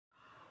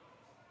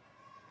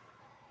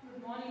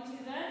morning,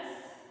 children.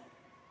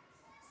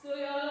 So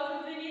you all of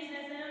you finished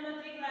lesson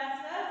number 3 class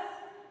works.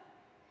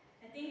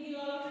 I think you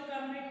all of you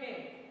completed.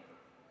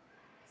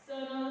 So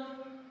now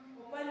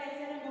open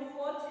lesson number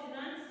 4,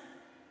 children.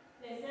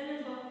 Lesson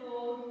number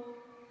 4,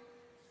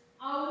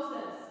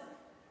 houses.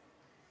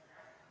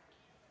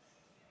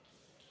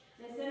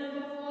 Lesson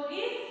number 4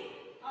 is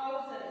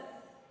houses.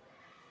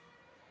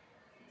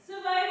 So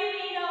why we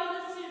need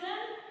houses,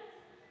 children?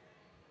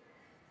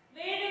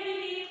 Where do we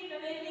live?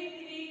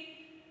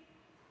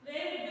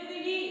 Where do we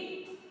live?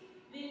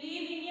 We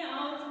live in a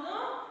house, no?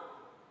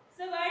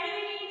 So why do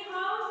we need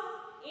house?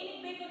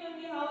 ಏನಕ್ಕೆ ಬೇಕು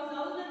ನಮಗೆ house?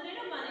 House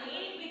ಅಂದ್ರೇನು ಮನೆ.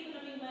 ಏನಕ್ಕೆ ಬೇಕು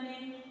ನಮಗೆ ಮನೆ?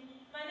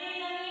 ಮನೆ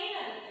ಇಲ್ಲಾಂದ್ರೆ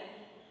ಏನಾಗುತ್ತೆ?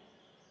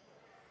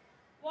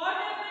 What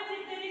happens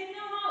if there is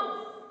no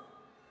house?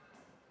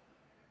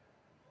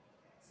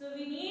 So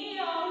we need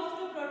a house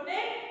to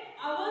protect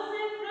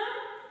ourselves from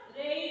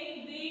rain,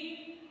 wind,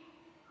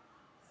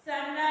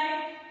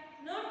 sunlight,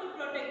 no, to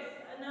protect.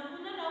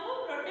 ನಮ್ಮನ್ನ ನಾವು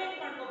ಪ್ರೊಟೆಕ್ಟ್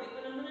ಮಾಡ್ಕೋಬೇಕು,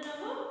 ನಮ್ಮನ್ನ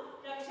ನಾವು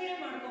ರಕ್ಷಣೆ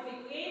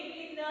ಮಾಡ್ಕೋಬೇಕು.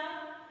 ಏನಿಂದ?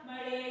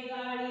 ಮಳೆ,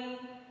 ಗಾಳಿ,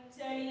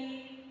 ಚಳಿ,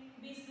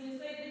 ಬಿಸಿಲು.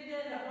 ಸೊ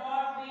ಇದರಿಂದ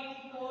hot,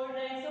 wind, cold,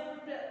 rain. So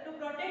to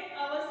protect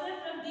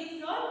ourselves from these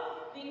all,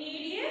 we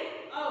need a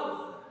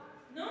house,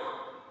 no?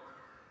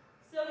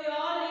 So we are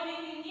all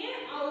living in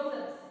a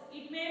houses.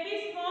 It may be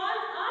small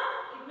or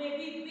it may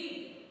be big.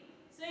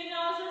 So in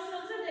houses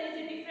also there is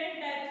a different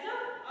types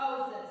of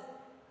houses.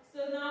 So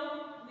now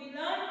we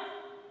learn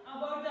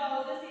about the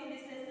houses in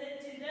this lesson,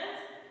 children.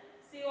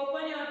 See,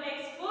 open your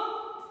textbook.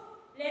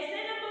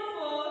 Lesson number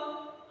 4,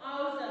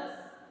 houses.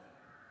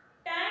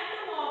 Time to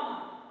warm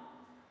up.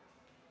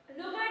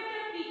 Look at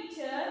the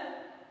picture.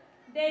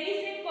 There is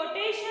a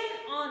quotation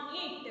on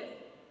it.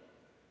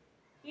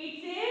 It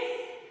says,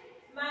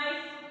 "My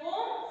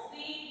home,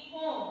 sweet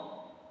home."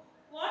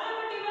 What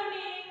about your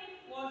name?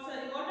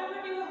 What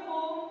about your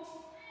home?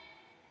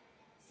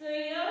 So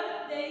here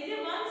there is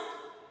a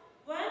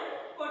one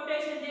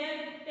quotation. They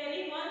are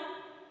telling one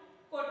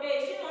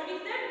quotation. What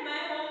is that? My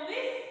home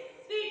is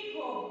sweet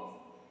home.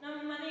 ನಮ್ಮ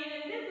ಮನೆ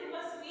ಏನಂದ್ರೆ ತುಂಬಾ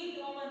sweet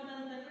home ಅಂತ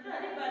ಅಂದ್ಬಿಟ್ಟು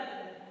ಅಲ್ಲಿ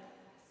ಬರ್ತಿದ್ದಾರೆ.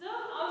 So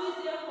how is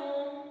your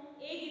home?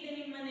 ಹೇಗಿದೆ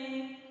ನಿಮ್ಮ ಮನೆ?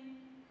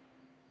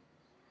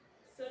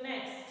 So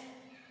next,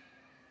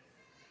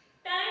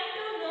 time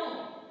to know.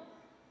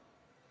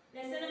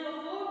 Lesson number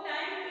 4,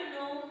 time to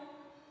know.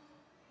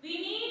 We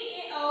need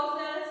a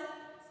houses.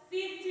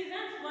 See,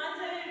 children, once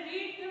I will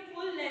read the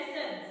full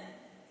lessons.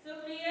 So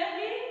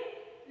clearly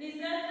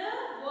listen the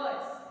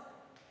words.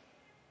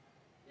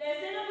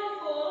 Lesson number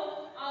 4,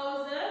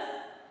 houses.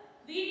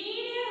 We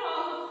need a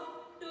house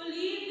to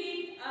live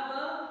with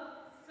our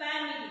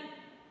family.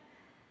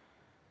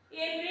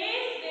 A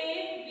place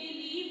where we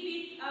live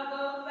with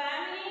our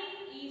family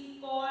is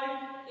called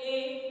a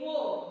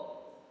home.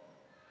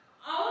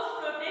 House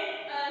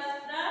protect us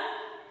from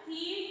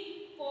heat,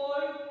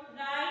 cold,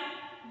 rain,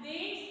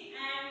 winds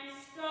and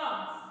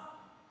storms.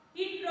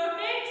 It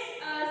protects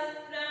us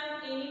from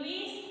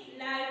enemies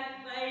like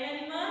wild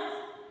animals,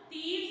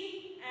 thieves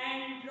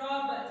and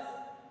robbers.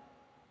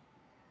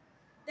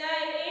 The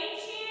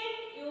ancient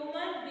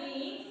human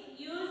beings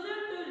used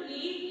to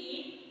live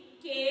in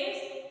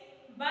caves,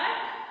 but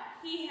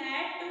he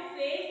had to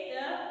face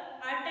the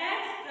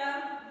attacks from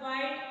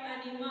wild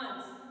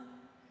animals.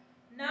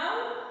 Now,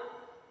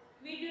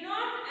 we do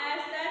not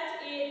have such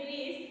a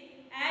risk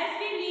as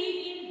we live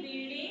in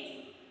buildings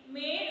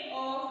made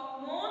of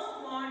most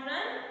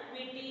modern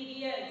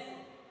materials.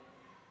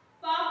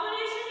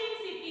 Population in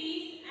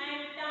cities and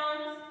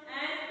towns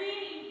has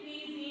been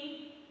increasing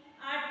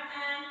at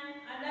an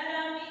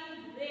alarming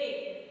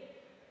rate.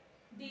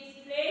 These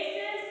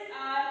places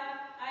are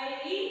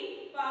highly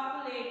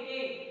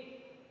populated.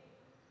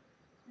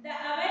 The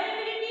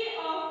availability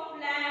of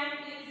land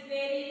is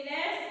very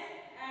less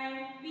and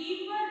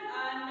people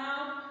are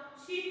now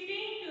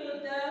shifting to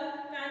the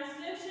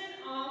construction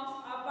of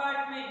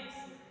apartments.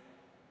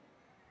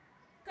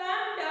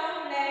 Come down,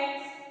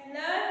 let's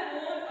learn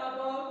more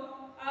about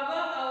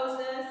our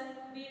houses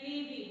we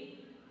live in.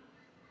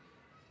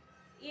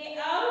 A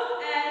house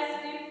has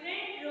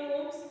different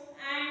rooms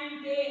and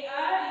they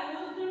are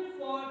used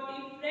for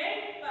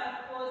different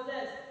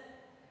purposes.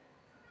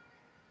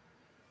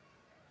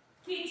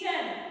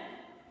 Kitchen.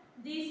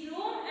 This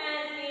room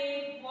has a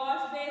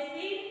wash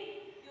basin,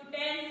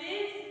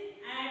 utensils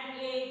and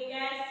a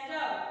gas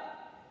stove.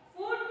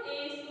 Food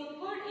is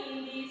cooked in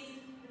this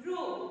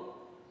room.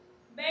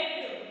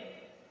 Bedroom.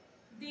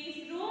 This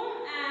room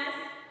has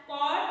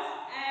cots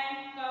and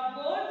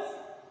cupboards.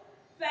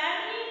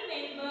 Family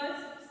members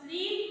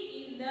sleep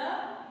in the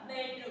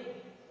bedroom.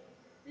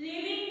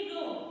 Living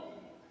room.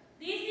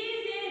 This is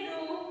a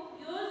room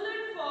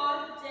used for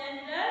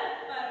general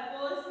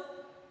purpose.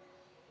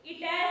 It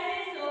has a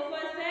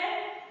sofa set,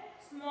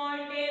 small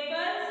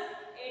tables,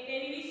 a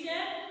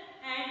television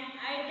and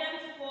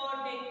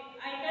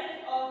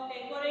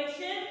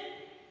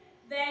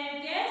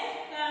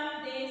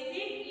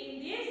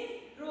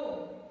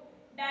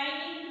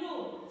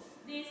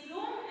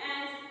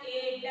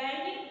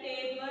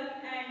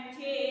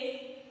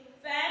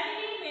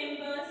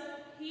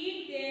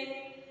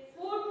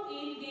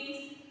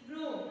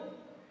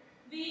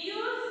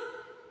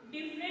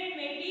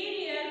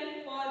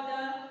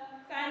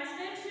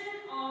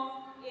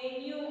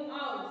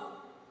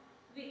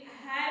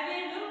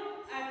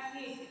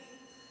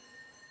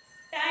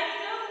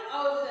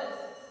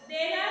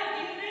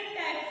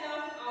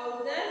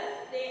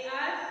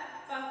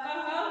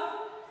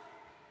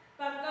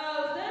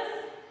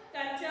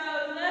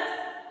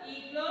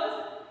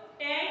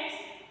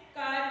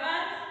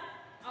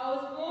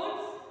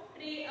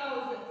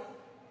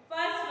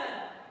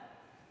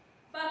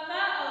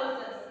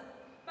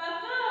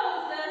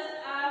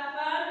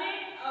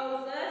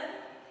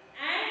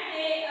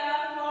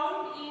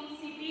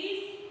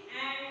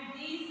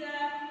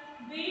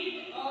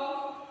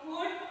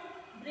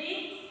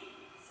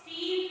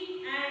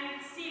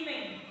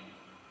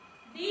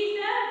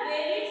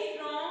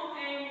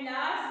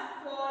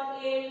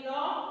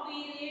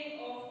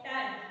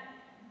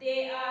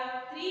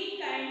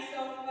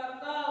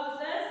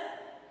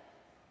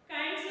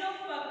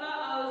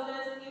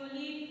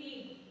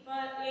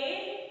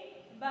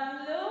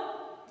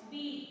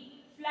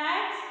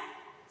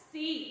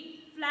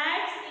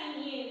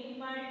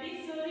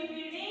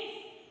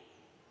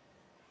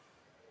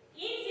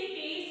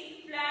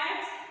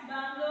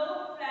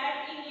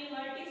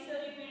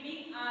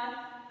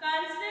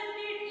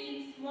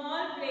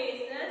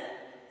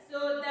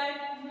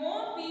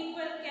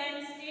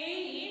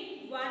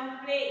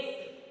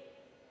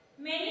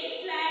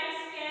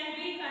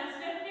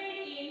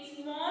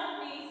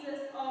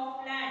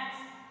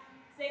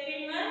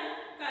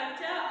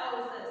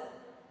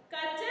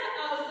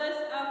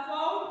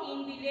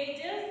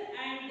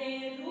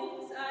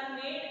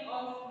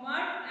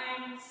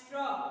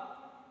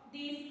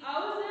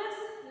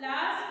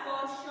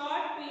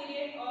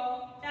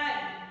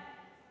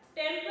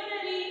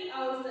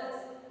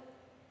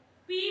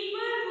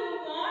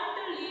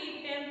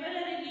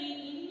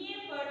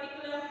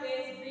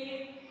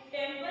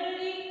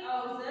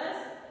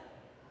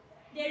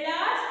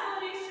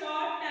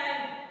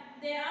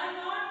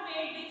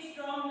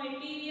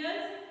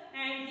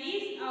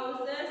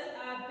houses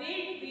are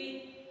built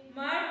with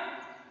mud,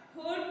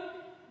 wood,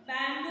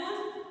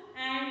 bamboos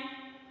and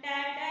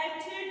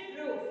thatched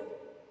roof.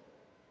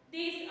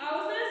 These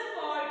houses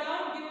fall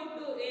down due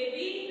to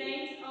heavy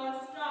rains or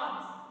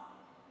storms.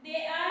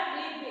 They are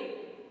rebuilt.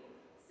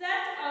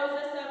 Such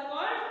houses are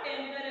called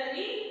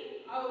temporary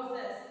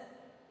houses.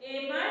 A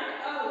mud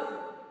house.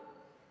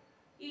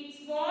 Its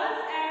walls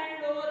and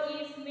floor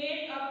is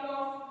made up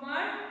of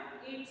mud.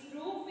 Its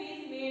roof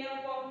is made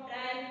up of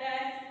dry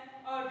grass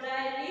or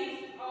dry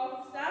leaves of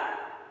some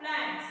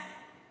plants.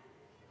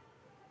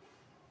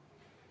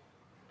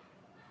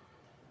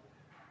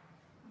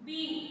 B.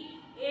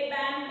 A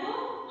bamboo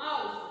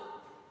house.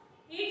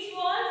 Its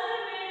walls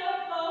are made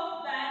up of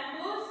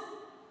bamboos.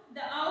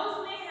 The house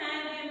may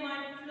have a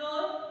mud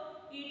floor.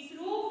 Its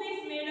roof is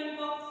made up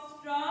of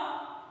straw.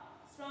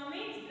 Straw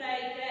means dry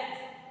grass.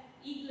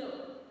 Igloo.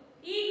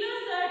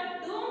 Igloos are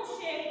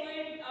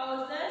dome-shaped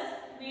houses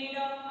made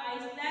of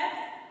ice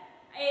slabs.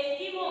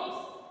 Eskimos.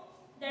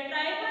 The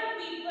tribal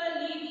people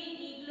live in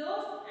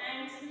igloos and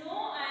snow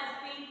has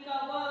been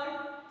covered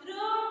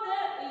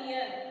throughout the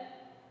year.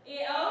 A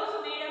house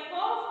made up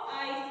of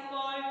ice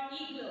called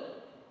igloo.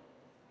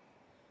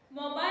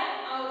 Mobile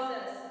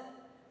houses.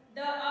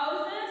 The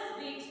houses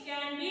which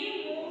can be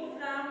moved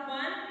from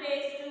one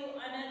place to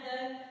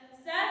another.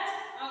 Such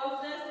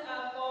houses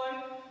are called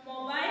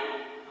mobile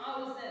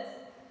houses.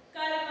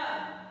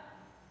 Caravan.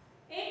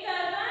 A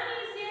caravan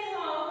is a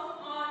house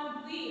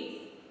on wheels.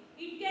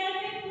 It can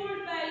be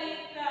pulled by a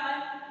car.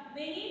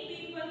 Many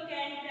people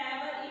can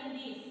travel in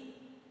these.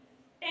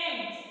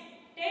 Tents.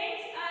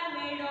 Tents are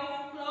made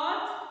of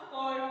cloth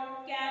called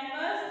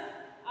canvas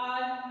or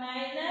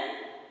nylon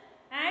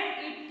and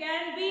it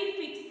can be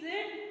fixed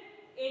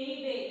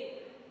anywhere.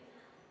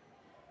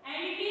 And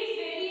it is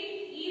very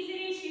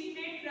easily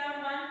shifted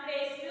from one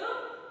place to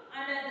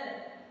another.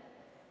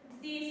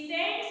 These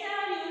tents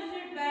are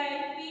used by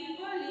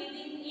people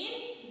living in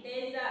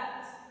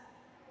deserts.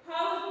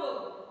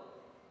 Houseboat.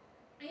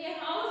 A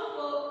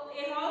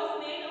house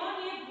made on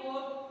a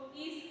boat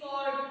is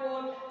called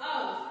boat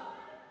house.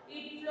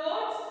 It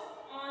floats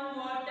on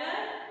water.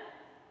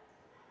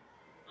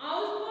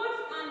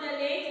 Houseboats on the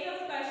lakes of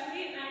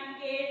Kashmir and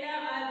Kerala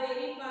are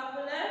very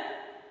popular.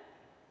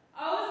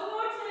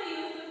 Houseboats are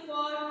used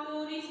for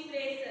tourist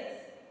places.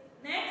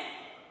 Next,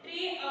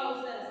 tree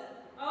houses.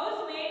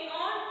 House made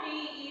on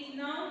tree is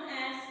known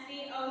as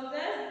tree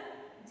houses.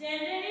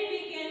 Generally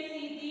we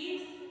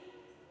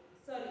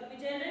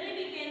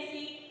can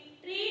see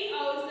tree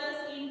houses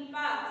in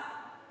parks.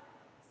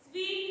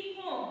 Sweet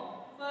home.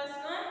 First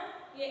one,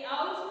 a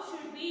house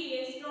should be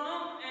a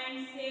strong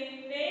and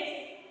safe place.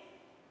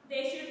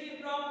 There should be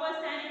proper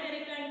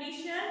sanitary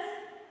conditions.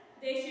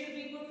 There should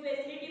be good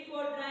facility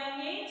for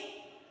drainage,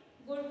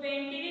 good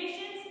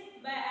ventilations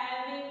by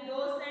having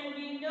doors and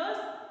windows.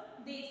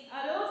 This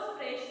allows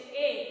fresh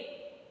air.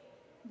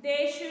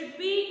 There should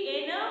be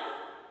enough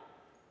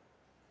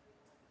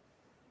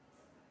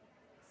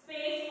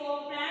space for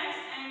plants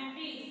and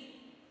trees.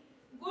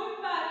 Good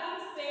parking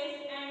space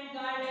and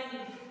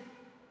gardening.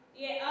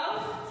 A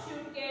house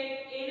should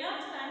get enough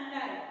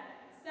sunlight.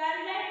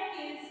 Sunlight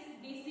kills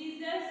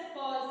diseases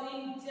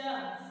causing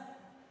germs.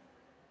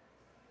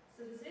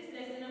 So this is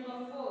lesson number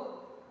 4.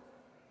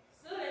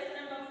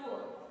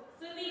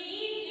 So we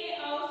need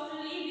a house to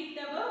live with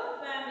our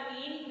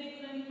family.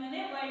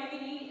 Why do we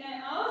need a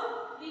house?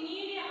 We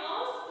need a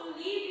house to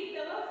live with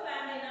our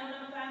family. Now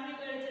ನಮ್ಮ family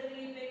ಗಳ ಜೊತೆ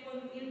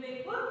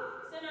ಇರಬೇಕು.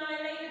 So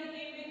ನಾವೆಲ್ಲ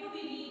ಇದಕ್ಕೆ ಇರಬೇಕು.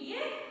 We need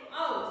a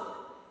house.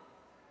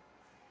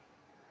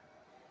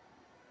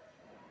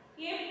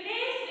 A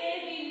place where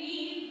we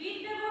live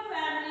with our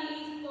family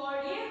is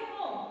called a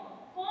home.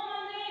 Home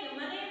ಅಂದ್ರೆ ಏನು?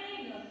 ಮನೆ ಅಂದ್ರೆ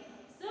ಏನು?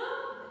 So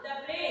the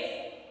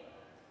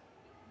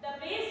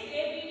place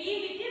where we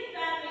live with a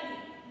family.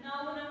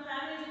 ನಾವು ನಮ್ಮ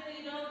ಫ್ಯಾಮಿಲಿ ಜೊತೆ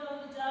ಇರುವಂತ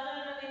ಒಂದು ಜಾಗನ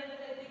ನಾವು ಏನಂತ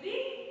ಕರಿತೀವಿ?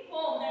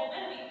 Home. That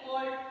one we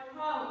call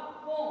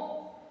home.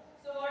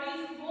 So what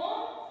is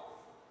home?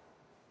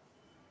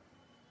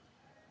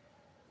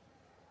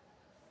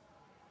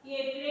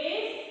 A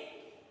place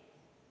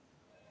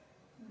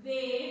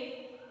where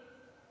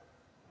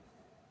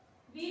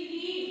we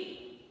live.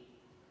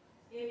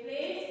 A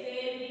place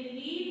where we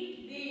live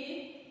with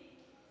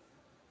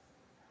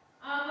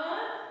our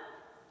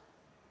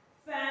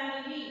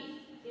family.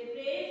 A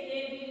place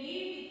where we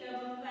live with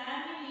our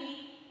family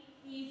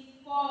is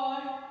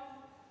called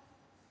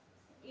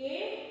a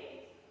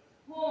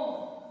home.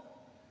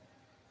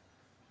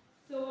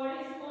 So what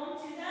is home,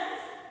 children?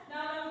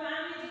 Now our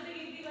family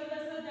jotege idivalla,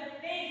 so that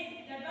place,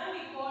 that one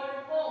we call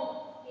home.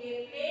 A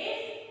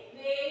place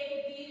where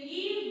we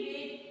live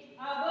with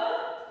our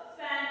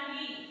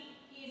family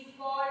is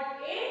called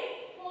a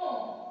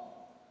home.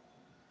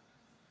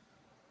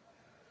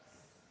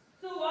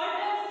 So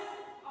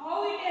how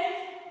it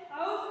helps?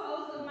 House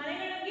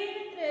ಮನೆಗಳಿಗೆ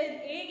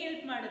ಹೇಗೆ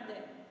help ಮಾಡುತ್ತೆ?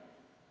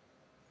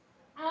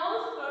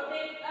 House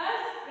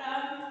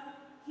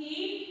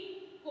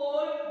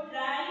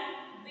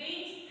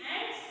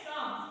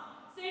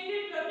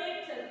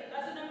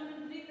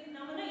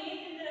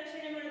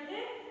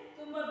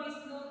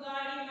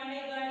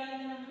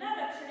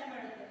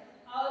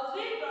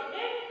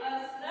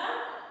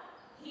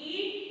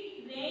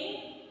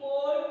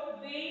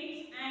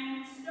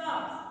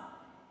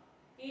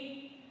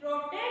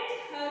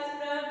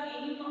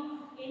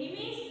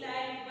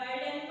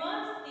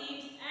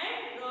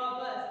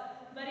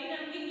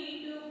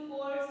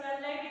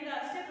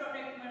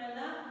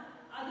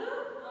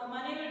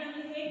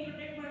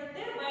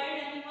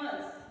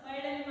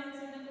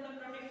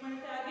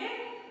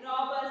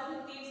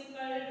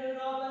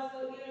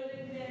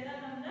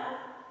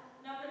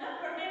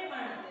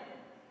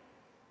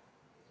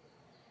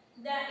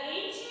The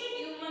ancient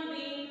human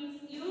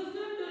beings used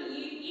to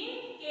live in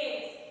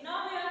caves. Now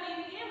we are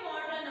living in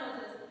modern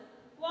houses.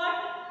 What?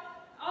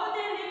 How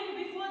they are living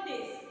before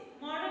this?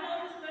 Modern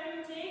houses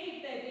ಮುಂಚೆ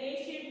ಹೇಗಿರ್ತಾ ಇತ್ತು?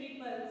 Ancient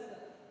peoples,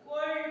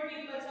 old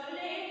peoples ಎಲ್ಲ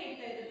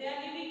ಹೇಗಿರ್ತಾ ಇತ್ತು? They are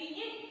living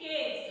in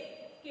caves.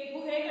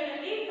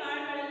 ಗುಹೆಗಳಲ್ಲಿ,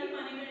 ಕಾಡುಗಳಲ್ಲಿ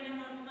ಮನೆಗಳನ್ನು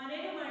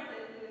ಮಾಡ್ತಾ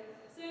ಇರ್ತಾರೆ.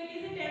 So it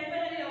is a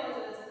temporary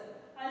houses.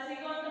 ಅಲ್ಲಿ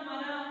ಸಿಗುವಂತ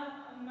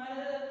ಮರ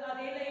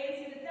ಅದೆಲ್ಲ ಏನ್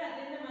ಸಿಗುತ್ತೆ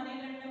ಅದರಿಂದ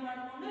ಮನೆಗಳನ್ನ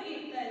ಮಾಡ್ಕೊಂಡು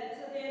ಇರ್ತಾ ಇದ್ದಾರೆ.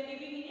 So they are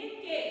living in a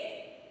caves.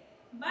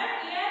 But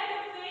here to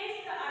face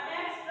the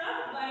attacks from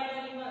wild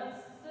animals.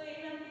 So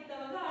ಏನಂತಿತ್ತು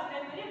ಅವಾಗ ಆ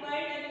ಟೈಮಲ್ಲಿ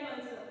ವೈಲ್ಡ್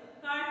ಅನಿಮಲ್ಸ್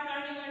ಕಾಡು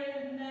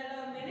ಪ್ರಾಣಿಗಳಿಂದ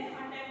ಮೇಲೆ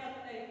ಅಟ್ಯಾಕ್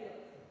ಆಗ್ತಾ ಇತ್ತು.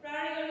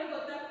 ಪ್ರಾಣಿಗಳು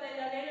ಗೊತ್ತಾಗ್ತಾ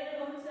ಇಲ್ಲ, ಅದೇನಾದ್ರು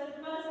ಒಂದು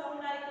ಸ್ವಲ್ಪ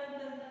ಸೌಂಡ್ ಆಯ್ತು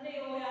ಅಂತಂದ್ರೆ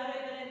ಯಾರೋ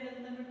ಇದ್ದಾರೆ ಅಂತ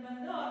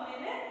ಬಂದು ಅವ್ರ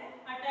ಮೇಲೆ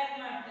ಅಟ್ಯಾಕ್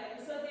ಮಾಡ್ತಾ ಇತ್ತು.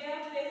 So they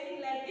are facing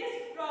like these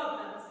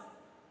problems.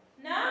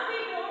 Now we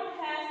don't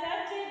have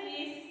such a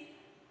risk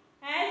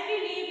as we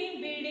live in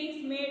buildings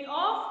made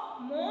of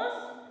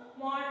most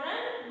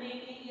modern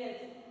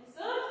materials.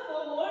 So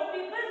for old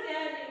people they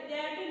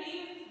are to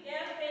live, they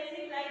are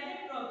facing like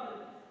that problem.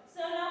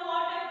 So now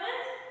what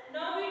happens?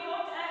 Now we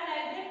don't have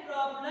like that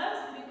problems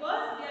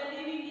because they are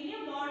living in a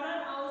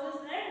modern houses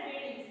and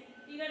buildings.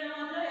 ಈಗ ನಾವು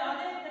ಅದರ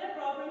ಯಾವುದೇ ತರ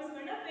problems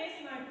ಗಳನ್ನ face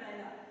ಮಾಡ್ತಾ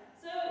ಇಲ್ಲ.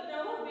 So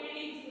ನಾವು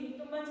buildings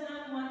ತುಂಬಾ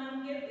ಚೆನ್ನಾಗಿ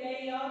ನಮಗೆ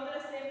ಯಾವ ತರ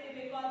ಸೇಫ್ಟಿ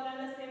ಬೇಕೋ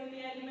ಅದರೆಲ್ಲ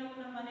ಸೇಫ್ಟಿಯಾಗಿ ನಾವು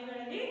ನಮ್ಮ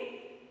ಮನೆಗಳಲ್ಲಿ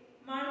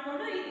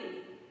ಮಾಡ್ಕೊಂಡು ಇದ್ದೀವಿ.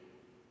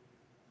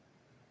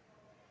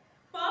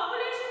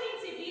 Population in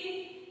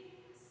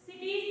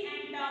cities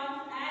and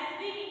towns has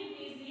been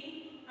increasing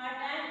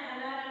at an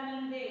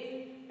alarming rate.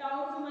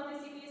 Towns ಮತ್ತು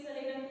cities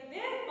ಅಲ್ಲಿ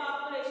ಏನಾಗ್ತಿದೆ?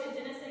 Population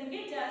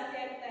ಜನಸಂಖ್ಯೆ ಜಾಸ್ತಿ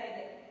ಆಗ್ತಾ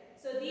ಇದೆ.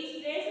 So these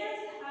places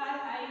are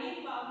highly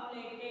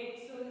populated.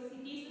 So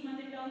cities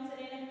ಮತ್ತು towns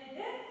ಅಲ್ಲಿ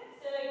ಏನಾಗ್ತಿದೆ?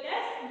 So it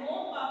has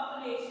more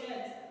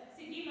populations.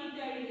 City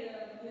ಮತ್ತು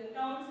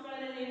towns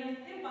ಗಳಲ್ಲಿ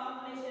ಏನಾಗ್ತಿದೆ?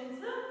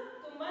 Populations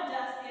ತುಂಬಾ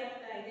ಜಾಸ್ತಿ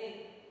ಆಗ್ತಾ ಇದೆ.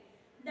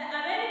 The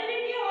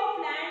availability of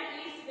land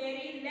is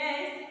very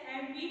less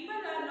and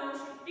people are now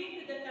shifting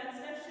to the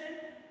construction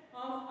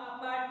of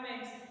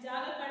apartments.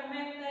 ಜಾಗ ಕಡಿಮೆ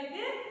ಆಗ್ತಾ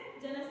ಇದೆ,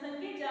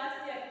 ಜನಸಂಖ್ಯೆ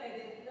ಜಾಸ್ತಿ ಆಗ್ತಾ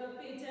ಇದೆ.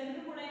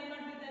 ಜನರು ಕೂಡ ಏನು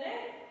ಮಾಡ್ತಿದ್ದಾರೆ?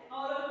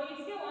 ಅವರ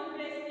ನೀಡ್ಸ್ ಗೆ ಒಂದು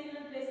ಪ್ಲೇಸ್ ಇಂದ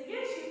ಇನ್ನೊಂದು ಪ್ಲೇಸ್ ಗೆ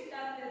ಶಿಫ್ಟ್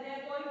ಆಗ್ತಾ ಇದೆ. They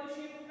are going to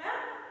shift from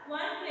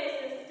one place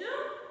to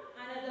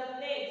another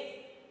place.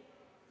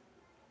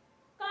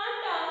 Calm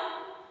down.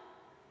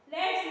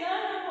 Let's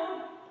learn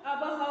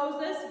about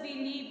houses we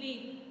live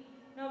in.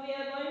 Now we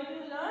are going to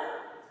learn.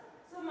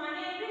 So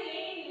ಮನೆ ಅಂದ್ರೆ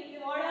ಏನಿರುತ್ತೆ?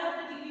 What are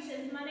the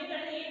divisions?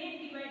 ಮನೆಗಳನ್ನ ಏನೇನು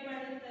divide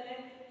ಮಾಡಿರ್ತಾರೆ,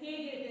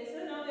 ಹೇಗಿರುತ್ತೆ? So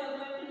now we are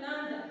going to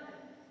learn that.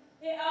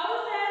 A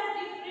house has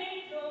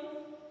different rooms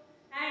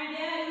and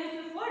they are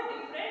used for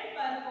different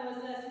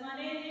purposes.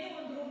 ಮನೆಯಲ್ಲಿ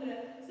ಒಂದು room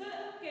ಇರುತ್ತೆ. So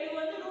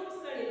ಕೆಲವೊಂದು ರೂಮ್ಸ್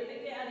ಗಳಿರುತ್ತೆ,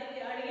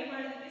 ಅದಕ್ಕೆ ಅಡಿಗೆ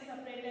ಮಾಡೋದಕ್ಕೆ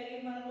ಸಪರೇಟ್ ಆಗಿ,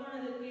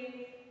 ಮಲ್ಕೊಳ್ಳೋದಕ್ಕೆ,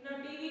 ನಾವು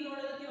ಟಿವಿ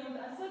ನೋಡೋದಕ್ಕೆ ಒಂದು.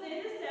 So there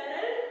is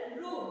several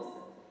rooms.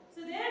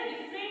 So there are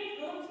different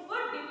rooms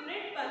for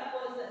different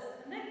purposes.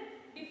 ಅಂದ್ರೆ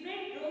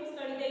ಡಿಫರೆಂಟ್ ರೂಮ್ಸ್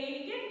ಗಳಿದೆ.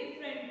 ಏನಕ್ಕೆ?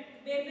 ಡಿಫರೆಂಟ್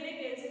ಬೇರೆ ಬೇರೆ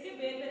ಕೆಲಸಕ್ಕೆ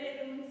ಬೇರೆ ಬೇರೆ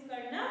ರೂಮ್ಸ್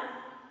ಗಳನ್ನ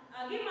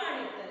ಆಗಿ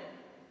ಮಾಡಿರ್ತಾರೆ.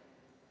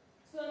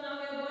 So now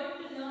we are going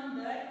to learn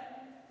that.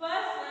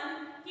 First one,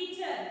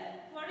 kitchen.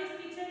 What is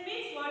kitchen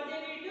means? What they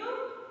will do?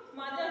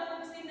 Mother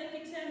cooks in the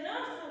kitchen.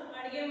 So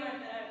ಅಡಿಗೆ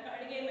ಮಾಡ್ತಾರೆ,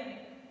 ಅಡಿಗೆ ಮನೆ.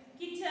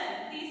 Kitchen.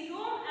 This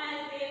room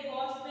has a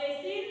wash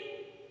basin,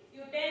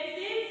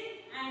 utensils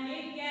and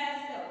a gas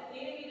stove.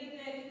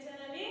 ಏನೇನಿರುತ್ತೆ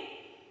kitchen ಅಲ್ಲಿ?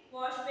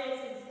 Wash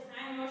basins,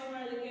 hand wash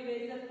ಮಾಡೋದಕ್ಕೆ,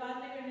 ಬೇಸನ್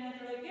ಪಾತ್ರೆಗಳನ್ನ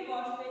ತೊಳೆಯೋಕೆ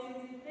wash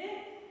basins ಇರುತ್ತೆ,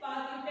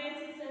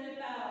 utensils ಅಂದ್ರೆ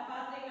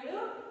ಪಾತ್ರೆಗಳು,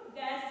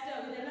 ಗ್ಯಾಸ್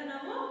ಸ್ಟವ್, ಇದೆಲ್ಲ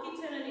ನಾವು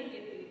ಕಿಚನ್ ಅಲ್ಲಿ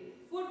ಇಟ್ಟಿರ್ತೀವಿ.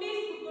 Food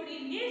is cooked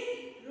in this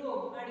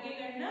room.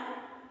 ಅಡಿಗೆಗಳನ್ನ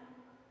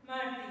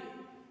ಮಾಡ್ತೀವಿ.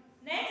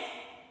 Next,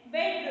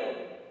 bedroom.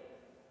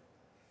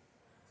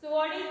 So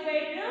what is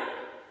bedroom?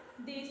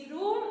 This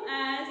room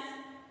as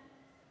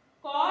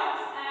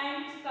cots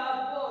and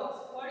cupboards.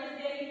 What is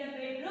there in the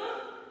bedroom?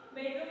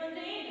 Bedroom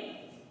ಅಂದ್ರೆ ಏನು?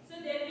 So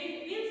there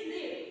will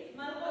sleep.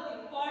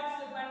 ಮಲ್ಕೋತೀವಿ. Quartz,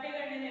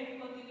 ಬಟ್ಟೆಗಳನ್ನೆಲ್ಲ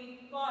ಇಟ್ಕೋತೀವಿ.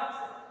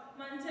 Quartz,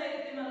 ಮಂಚ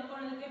ಇರುತ್ತೆ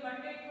ಮಲ್ಕೊಳ್ಳೋದಕ್ಕೆ,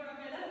 ಬಟ್ಟೆ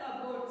ಇಟ್ಕೊಳ್ಳೋಕೆಲ್ಲ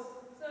cupboards.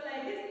 So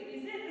like this it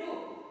is a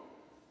room.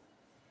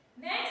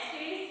 Next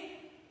is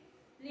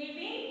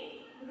living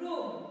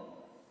room.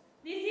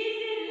 This is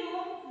a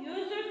room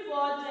used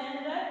for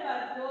general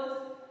purpose.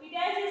 It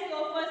has a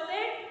sofa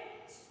set,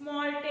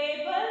 small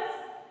tables,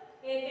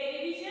 a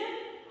television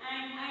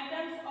and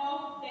items of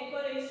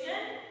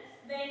decoration.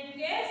 When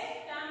guests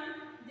come,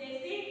 they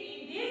sit in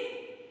this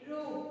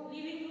room.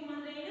 Living room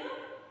ಅಂದ್ರೆ ಏನು?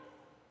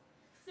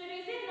 So it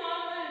is a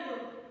normal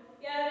room.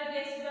 ಯಾರು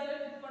guest ಬಂದ್ರೆ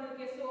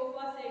ಕುತ್ಕೊಳ್ಳೋಕೆ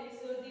sofa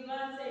sets,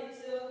 ದಿವಾನ್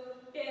sets,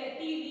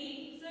 TV,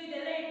 so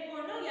ಇದೆಲ್ಲ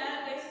ಇಟ್ಕೊಂಡು ಯಾರು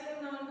guest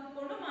ನಾವು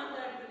ಕುತ್ಕೊಂಡು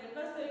ಮಾತಾಡ್ತೀವಿ.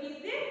 So it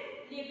is a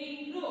living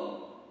room.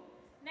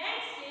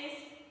 Next is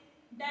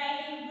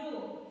dining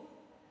room.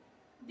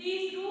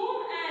 This room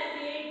has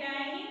a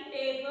dining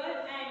table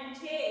and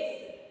chairs.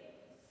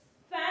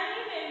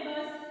 Family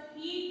members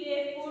eat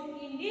their food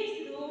in this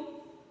room.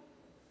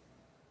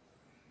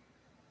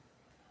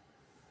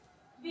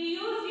 We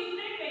use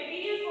different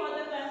material for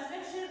the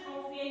construction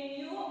of a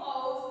new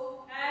house.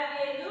 Have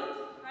a look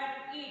at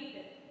it.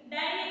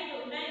 Dining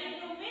room. Dining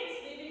room means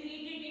we will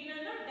eat it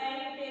in a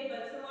dining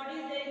table. So what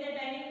is there in the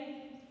dining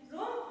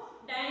room?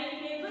 Dining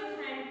table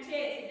and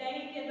chairs.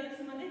 Dining tables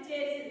and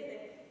chairs.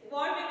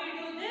 What we will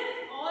do this?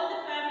 All the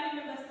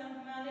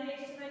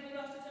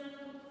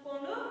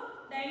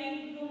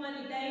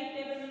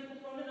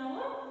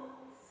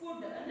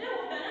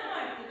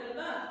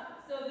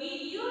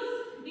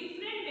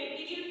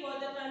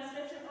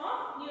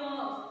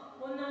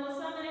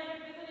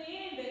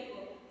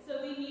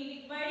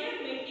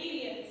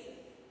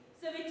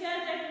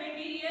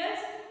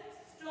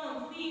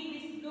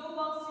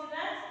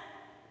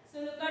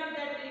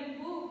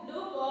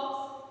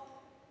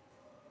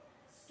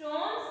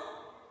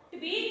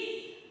bricks,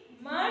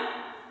 mud,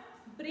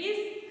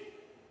 bricks,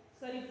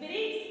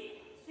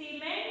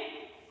 cement,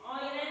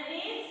 iron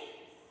nails,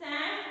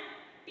 sand,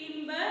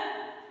 timber,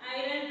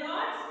 iron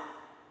rods,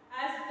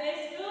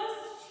 asbestos,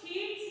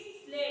 sheets,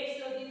 slates.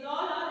 So these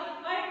all are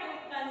required to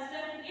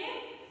construct a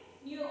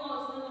new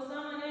house. ನಾವು ಹೊಸ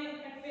ಮನೆ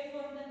ಕಟ್ಟಬೇಕು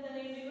ಅಂತಂದ್ರೆ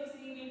ಏನು ಬೇಕು?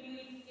 Cement,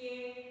 ಇಟ್ಟಿಗೆ,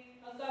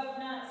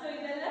 ಕಬ್ಬಣ, so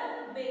ಇದೆಲ್ಲ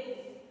ಬೇಕು.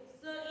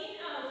 So in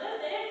houses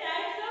there are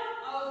types of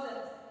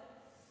houses.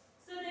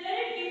 So there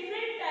are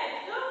different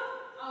types of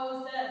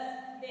houses.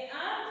 They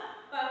are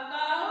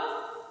pakka house,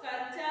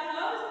 kacha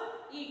house,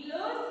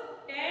 igloos,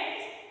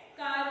 tents,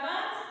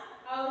 caravans,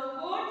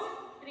 houseboats,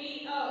 tree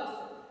house.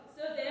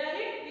 So there are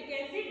we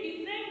can see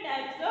different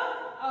types of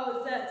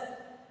houses.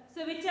 So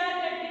which are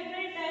the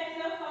different types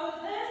of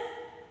houses?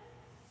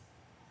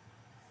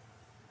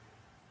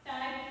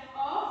 Types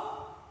of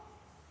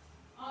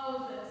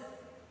houses.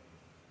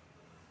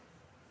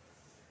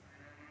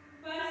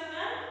 First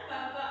one,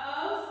 pakka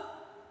house.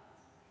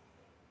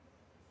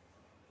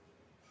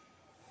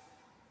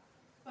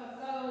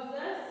 Pakka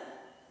houses,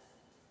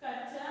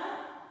 kacha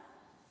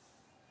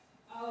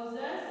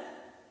houses,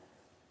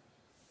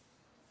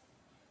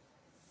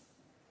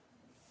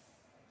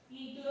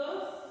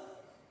 igloos,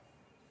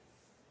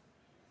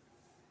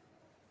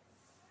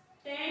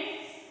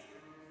 tents,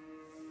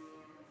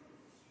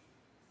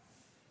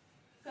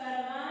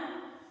 caravan,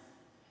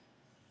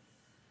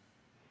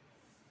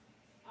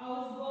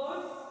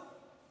 houseboats,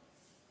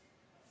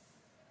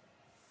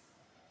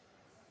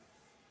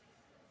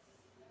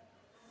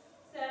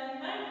 seven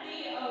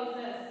tree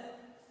houses.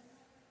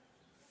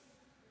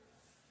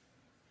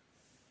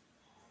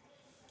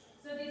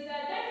 So these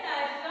are the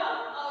types of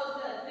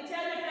houses. Which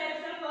are the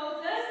types of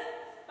houses?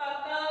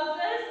 Pakka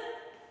houses,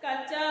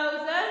 kacha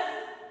houses,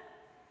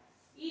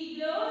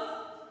 igloos,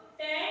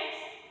 tents,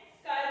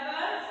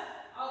 caravans,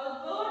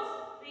 houseboats,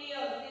 tree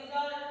house. These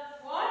are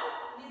what?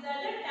 These are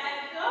the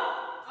types of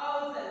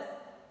houses.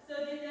 So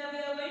these are we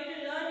are going to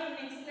learn in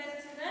next class,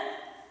 children.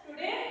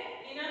 Today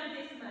enough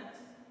this much.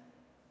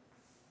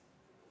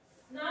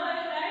 Now I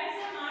will write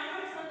some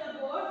artworks on the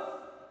board.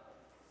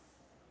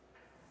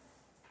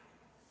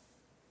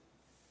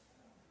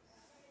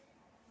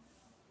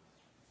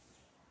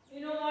 You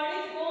know what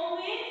is home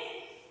means?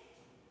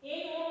 In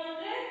home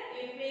andre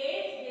a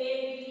place where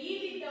we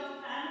live with our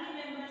family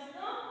members,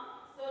 no?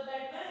 So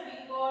that one we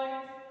call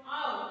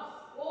house,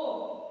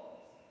 home.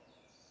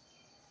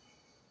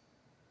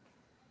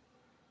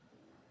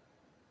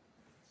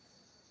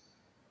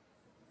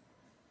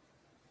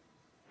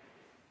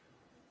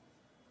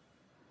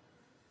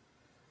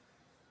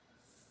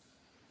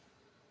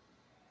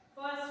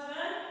 First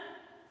one,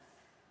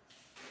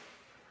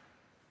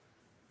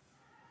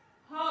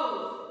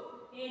 house,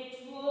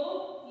 H-O-U-S-E,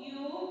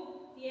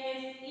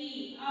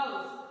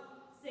 house.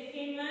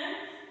 Second one,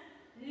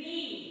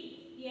 leave,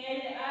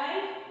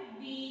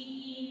 L-I-V-E,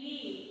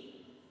 leave.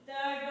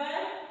 Third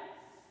one,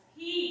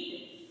 heat,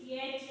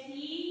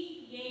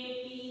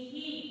 H-E-A-T,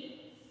 heat.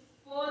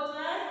 Fourth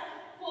one,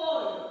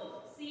 cold,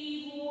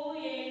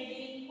 C-O-L-D,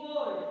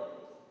 cold.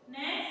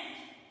 Next,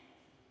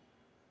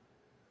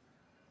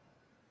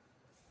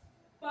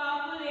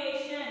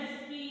 populations,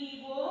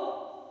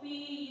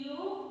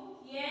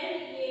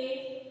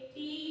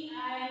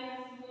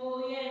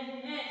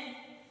 P-O-P-U-L-A-T-I-O-N-S,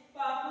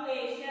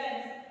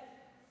 populations.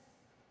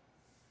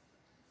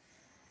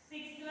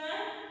 Sixth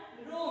one,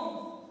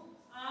 rooms,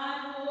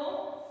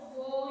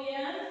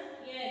 R-O-O-M-S,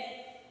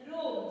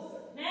 rooms.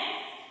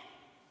 Next,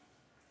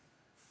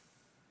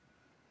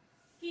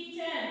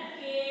 kitchen,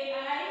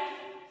 K-I-T-C-H-E-N,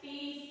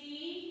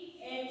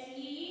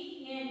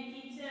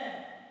 kitchen.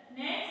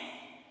 Next,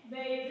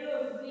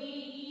 bedroom,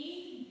 B-E-D-R-O-O-M,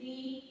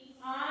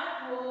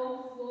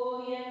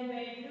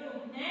 bedroom.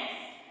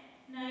 Next,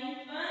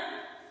 ninth one,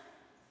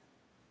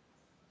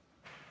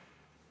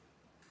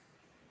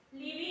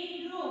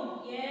 living room,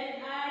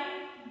 L-I-V-I-N-G,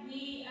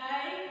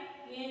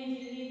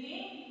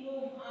 living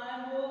room,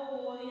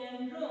 R-O-O-M,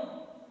 room.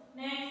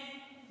 Next,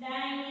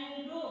 dining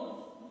room,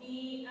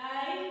 D-I-N-I-N-G,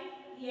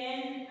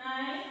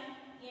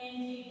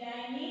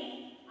 dining,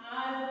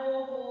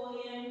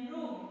 R-O-O-M,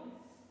 room.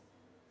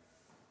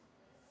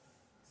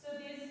 So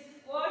these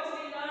words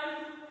we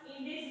learned in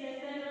this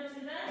lesson, no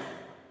children.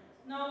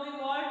 Now we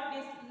want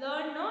this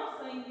learn, no?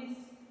 So in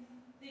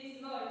these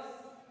words.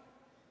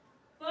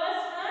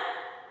 First one,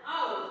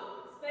 house.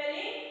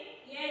 Spelling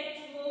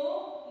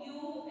H-O-U-S-E.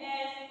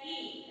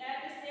 You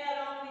have to say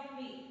along with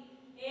me.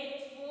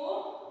 H-O-U-S-E.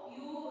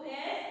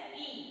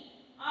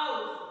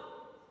 House.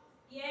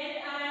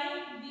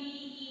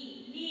 L-I-V-E.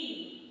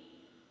 Leave.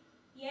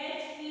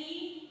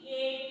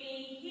 H-E-A-T.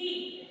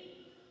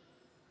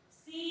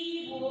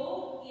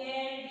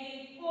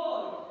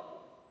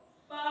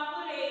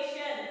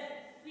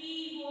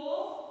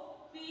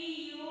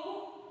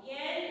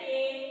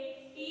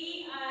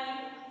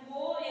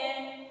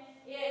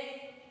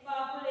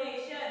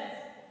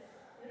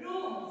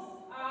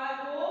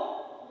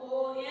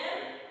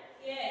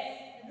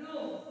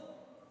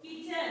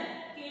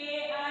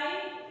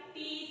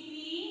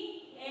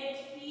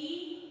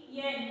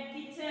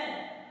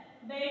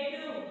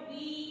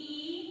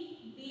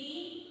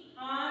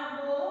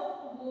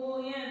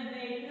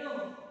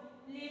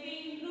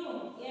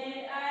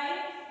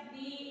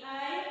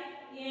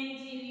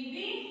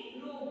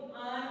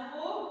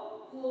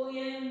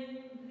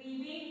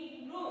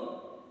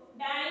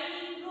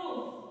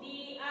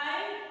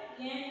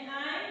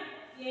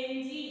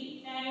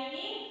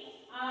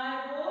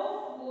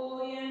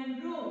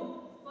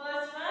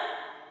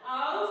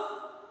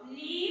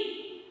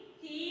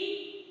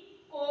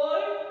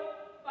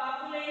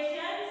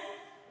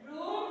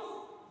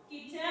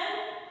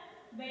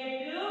 Bed